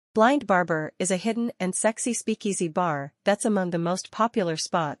Blind Barber is a hidden and sexy speakeasy bar that's among the most popular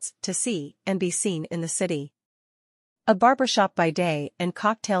spots to see and be seen in the city. A barbershop by day and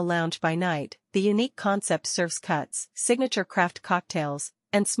cocktail lounge by night, the unique concept serves cuts, signature craft cocktails,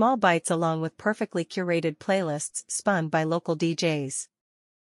 and small bites along with perfectly curated playlists spun by local DJs.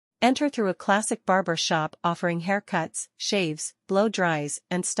 Enter through a classic barber shop offering haircuts, shaves, blow-dries,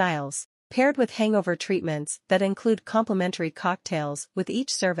 and styles, paired with hangover treatments that include complimentary cocktails with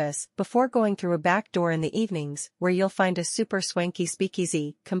each service before going through a back door in the evenings where you'll find a super swanky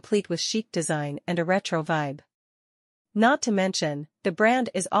speakeasy complete with chic design and a retro vibe. Not to mention, the brand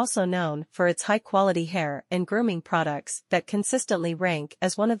is also known for its high-quality hair and grooming products that consistently rank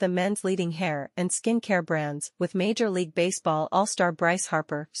as one of the men's leading hair and skincare brands, with Major League Baseball All-Star Bryce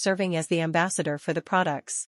Harper serving as the ambassador for the products.